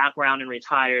to the background and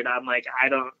retired, I'm like, I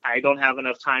don't have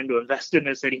enough time to invest in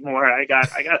this anymore. I got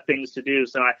things to do.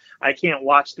 So I can't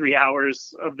watch 3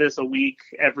 hours of this a week,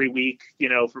 every week,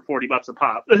 for $40 a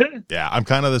pop. Yeah, I'm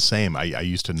kind of the same. I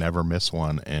used to never miss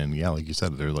one. And yeah, like you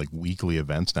said, they're like weekly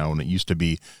events now. And it used to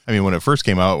be, I mean, when it first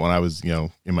came out, when I was, in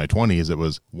my 20s, it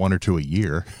was 1 or 2 a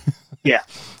year. Yeah.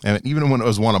 And even when it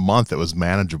was 1 a month, it was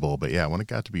manageable. But yeah, when it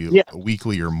got to be a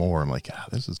weekly or more, I'm like,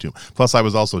 this is too much. Plus, I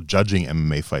was also judging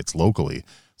MMA fights locally.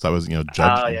 So I was,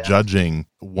 judging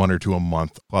 1 or 2 a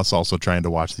month, plus also trying to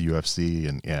watch the UFC.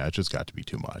 And yeah, it just got to be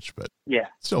too much. But yeah,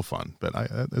 still fun. But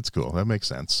it's cool. That makes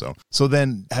sense. So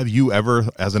then have you ever,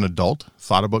 as an adult,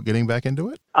 thought about getting back into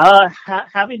it?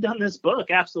 Having done this book,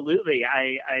 absolutely.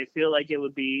 I feel like it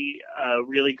would be a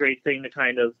really great thing to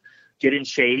kind of get in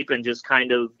shape and just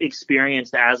kind of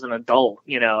experience as an adult.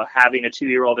 Having a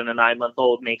 2-year-old and a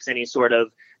 9-month-old makes any sort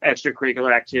of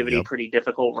extracurricular activity pretty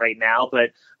difficult right now,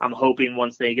 but I'm hoping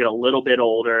once they get a little bit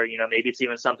older, maybe it's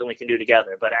even something we can do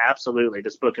together. But absolutely,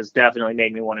 this book has definitely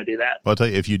made me want to do that. Well, I'll tell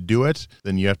you, if you do it,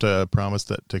 then you have to promise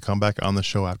to come back on the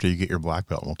show after you get your black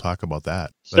belt, and we'll talk about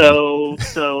that. So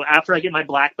after I get my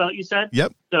black belt, you said?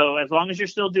 Yep. So as long as you're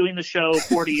still doing the show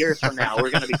 40 years from now,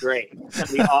 we're going to be great.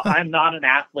 I'm not an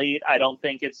athlete. I don't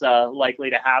think it's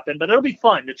likely to happen, but it'll be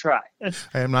fun to try.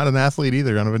 I am not an athlete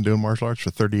either. I've been doing martial arts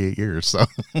for 38 years. So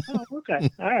Oh, okay.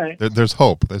 All right. There's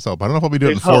hope. I don't know if I'll be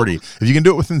doing it in 40. Hope. If you can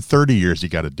do it within 30 years, you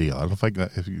got a deal. I don't know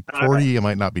if you 40, right. You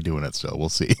might not be doing it still. We'll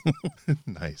see.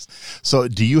 Nice. So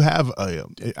do you have, I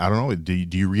don't know, do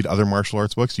you read other martial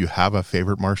arts books? Do you have a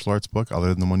favorite martial arts book other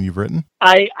than the one you've written?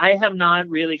 I have not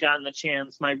really gotten the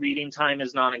chance. My reading time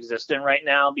is non-existent right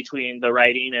now between the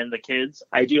writing and the kids.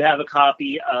 I do have a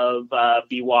copy of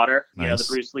Be Water, nice.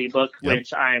 The Bruce Lee book,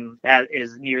 which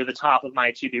is near the top of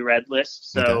my to-be-read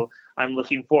list. So okay. I'm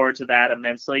looking forward to that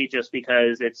immensely just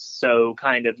because it's so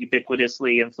kind of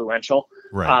ubiquitously influential.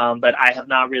 Right. But I have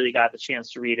not really got the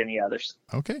chance to read any others.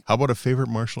 Okay. How about a favorite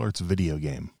martial arts video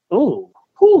game?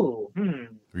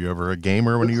 Were you ever a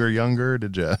gamer when you were younger?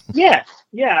 Did you? Yeah,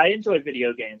 I enjoy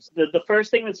video games. The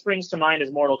first thing that springs to mind is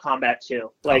Mortal Kombat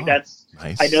 2. That's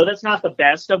nice. I know that's not the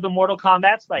best of the Mortal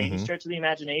Kombats by any stretch of the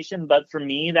imagination, but for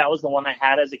me, that was the one I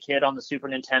had as a kid on the Super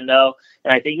Nintendo,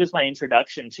 and I think it was my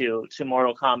introduction to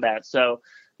Mortal Kombat. So,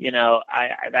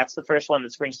 that's the first one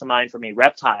that springs to mind for me.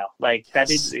 Reptile,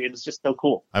 it was just so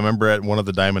cool. I remember at one of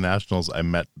the Diamond Nationals, I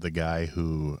met the guy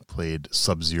who played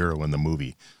Sub-Zero in the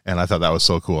movie, and I thought that was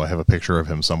so cool. I have a picture of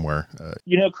him somewhere.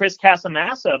 Chris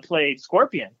Casamassa played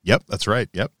Scorpion. Yep, that's right.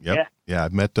 Yep. Yeah,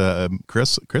 I've met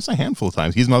Chris a handful of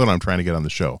times. He's another one I'm trying to get on the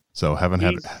show. So haven't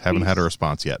had a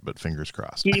response yet, but fingers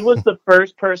crossed. He was the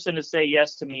first person to say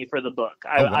yes to me for the book.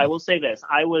 I will say this.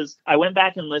 I went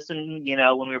back and listened,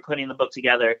 when we were putting the book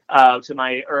together,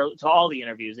 to all the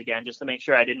interviews again, just to make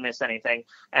sure I didn't miss anything.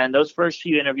 And those first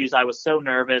few interviews, I was so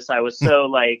nervous. I was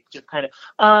so just kind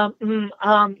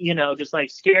of, just like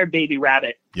scared baby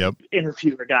rabbit. Yep.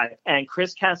 Interviewer guy. And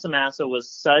Chris Casamassa was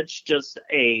such just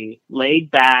a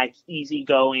laid back,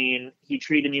 easygoing. He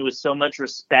treated me with so much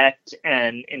respect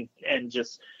and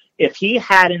just, if he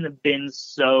hadn't been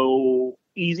so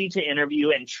easy to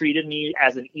interview and treated me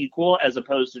as an equal as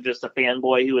opposed to just a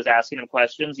fanboy who was asking him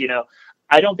questions,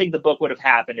 I don't think the book would have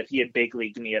happened if he had big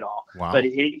leagued me at all. Wow. But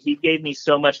he gave me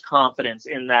so much confidence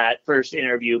in that first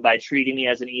interview by treating me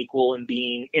as an equal and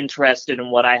being interested in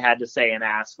what I had to say and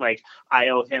ask. I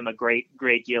owe him a great,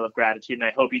 great deal of gratitude, and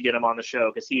I hope you get him on the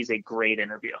show because he's a great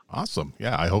interview. Awesome.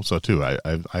 Yeah, I hope so too. I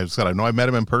know I met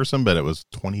him in person, but it was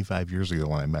 25 years ago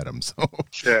when I met him. So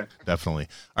sure. Definitely.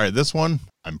 All right, this one,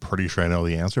 I'm pretty sure I know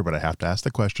the answer, but I have to ask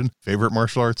the question. Favorite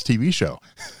martial arts TV show?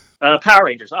 Power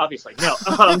Rangers, obviously. No.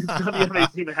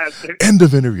 WMAC Masters. End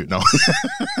of interview. No.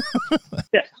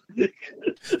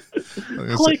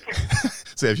 Click.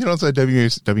 So if you don't say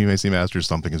WMAC Masters,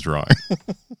 something is wrong.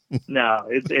 No,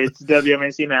 it's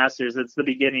WMAC Masters. It's the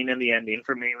beginning and the ending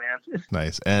for me, man.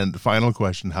 Nice. And final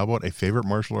question, how about a favorite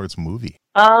martial arts movie?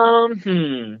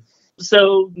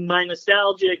 So my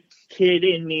nostalgic kid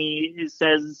in me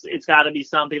says it's got to be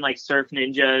something like Surf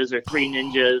Ninjas or Three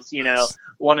Ninjas,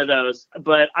 one of those.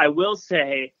 But I will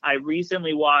say I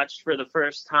recently watched for the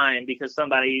first time because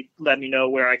somebody let me know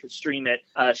where I could stream it,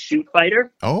 Shoot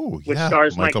Fighter. Oh, yeah. Which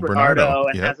stars Michael Mike Bernardo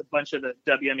and yep. has a bunch of the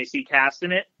WMAC cast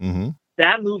in it. Mm-hmm.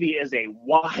 That movie is a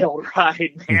wild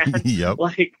ride, man. Yep.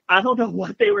 I don't know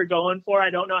what they were going for. I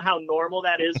don't know how normal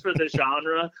that is for the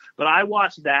genre, but I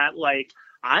watched that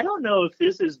I don't know if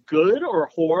this is good or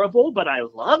horrible, but I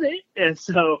love it. And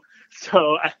so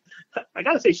I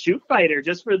gotta say Shoot Fighter,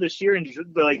 just for the sheer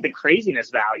the craziness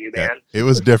value, man. Yeah, it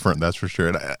was different, that's for sure.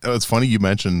 And it's funny you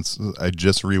mentioned, I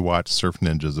just rewatched Surf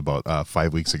Ninjas about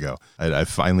 5 weeks ago. I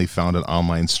finally found an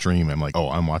online stream. I'm like, oh,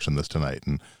 I'm watching this tonight.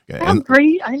 And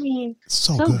great. I mean,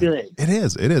 so good. It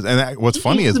is. And what's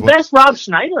funny is the best Rob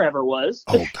Schneider ever was.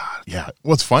 Oh God, yeah.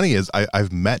 What's funny is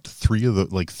I've met three of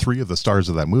the stars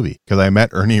of that movie, because I met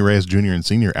Ernie Reyes Jr. and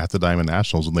Sr. at the Diamond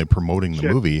Nationals when they promoting the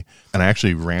movie, and I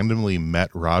actually randomly met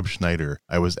Rob Schneider.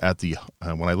 I was at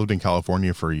when I lived in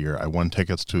California for a year, I won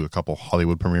tickets to a couple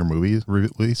Hollywood premiere movie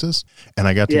releases, and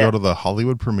I got to go to the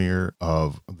Hollywood premiere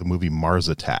of the movie Mars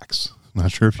Attacks. Not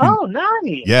sure if you... Oh,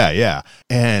 nice. Yeah.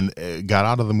 And got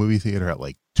out of the movie theater at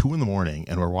like 2 a.m,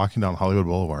 and we're walking down Hollywood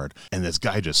Boulevard, and this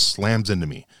guy just slams into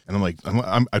me, and I'm like,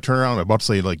 I turn around, I'm about to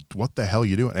say, like, what the hell are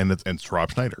you doing? And it's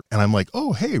Rob Schneider, and I'm like,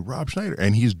 oh, hey, Rob Schneider,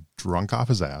 and he's drunk off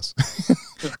his ass,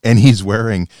 and he's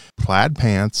wearing plaid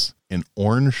pants, an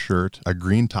orange shirt, a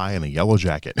green tie, and a yellow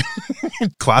jacket.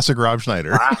 Classic Rob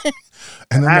Schneider. Wow.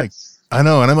 And I'm like, I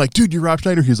know. And I'm like, dude, you're Rob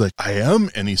Schneider. He's like, I am.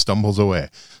 And he stumbles away.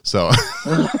 So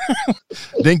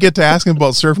didn't get to ask him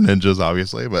about Surf Ninjas,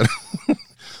 obviously, but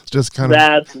it's just kind of.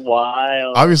 That's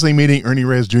wild. Obviously, meeting Ernie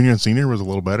Reyes Jr. and Sr. was a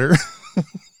little better.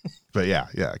 But yeah,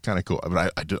 kind of cool.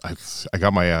 But I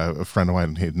got my a friend of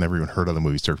mine, he'd never even heard of the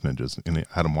movie Surf Ninjas, and I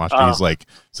had him watch it. He's like,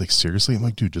 seriously? I'm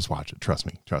like, dude, just watch it. Trust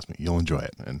me, you'll enjoy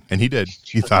it. And he did.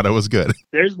 He thought it was good.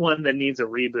 There's one that needs a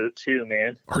reboot too,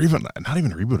 man. Or even not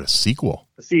even a reboot, a sequel.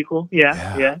 A sequel,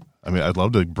 yeah. I mean, I'd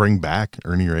love to bring back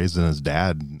Ernie Reyes and his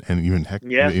dad, and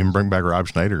even bring back Rob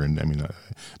Schneider, and I mean,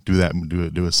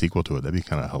 do a sequel to it. That'd be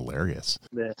kind of hilarious.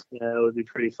 Yeah, that would be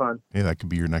pretty fun. Yeah, that could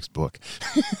be your next book.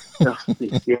 Yeah,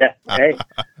 hey.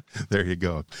 There you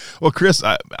go. Well, Chris,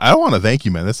 I want to thank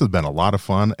you, man. This has been a lot of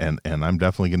fun, and I'm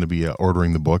definitely going to be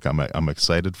ordering the book. I'm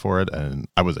excited for it, and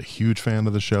I was a huge fan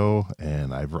of the show,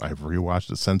 and I've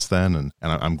rewatched it since then, and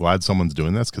I'm glad someone's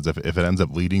doing this, because if it ends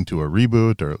up leading to a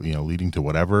reboot or leading to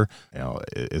whatever,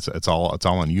 it's all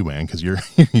on you, man, because you're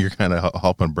kind of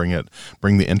helping bring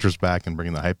the interest back and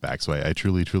bringing the hype back. So I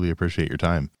truly appreciate your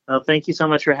time. Well, thank you so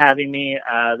much for having me.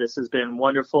 This has been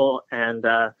wonderful, and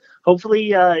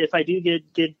hopefully, if I do get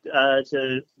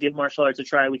to give martial arts a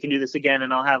try, we can do this again,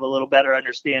 and I'll have a little better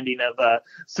understanding of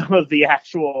some of the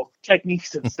actual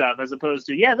techniques and stuff, as opposed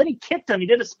to then he kicked him, he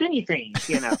did a spinny thing,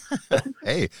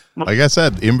 Hey, like I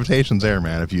said, the invitation's there,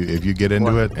 man. If you get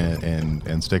into it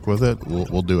and stick with it,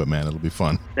 we'll do it, man. It'll be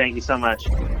fun. Thank you so much.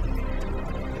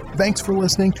 Thanks for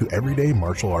listening to Everyday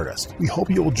Martial Artist. We hope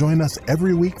you will join us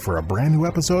every week for a brand new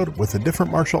episode with a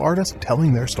different martial artist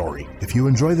telling their story. If you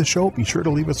enjoy the show, be sure to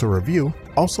leave us a review.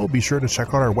 Also, be sure to check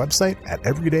out our website at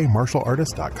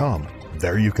everydaymartialartist.com.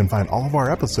 There you can find all of our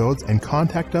episodes and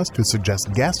contact us to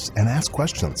suggest guests and ask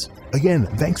questions. Again,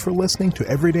 thanks for listening to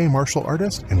Everyday Martial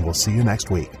Artist, and we'll see you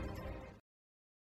next week.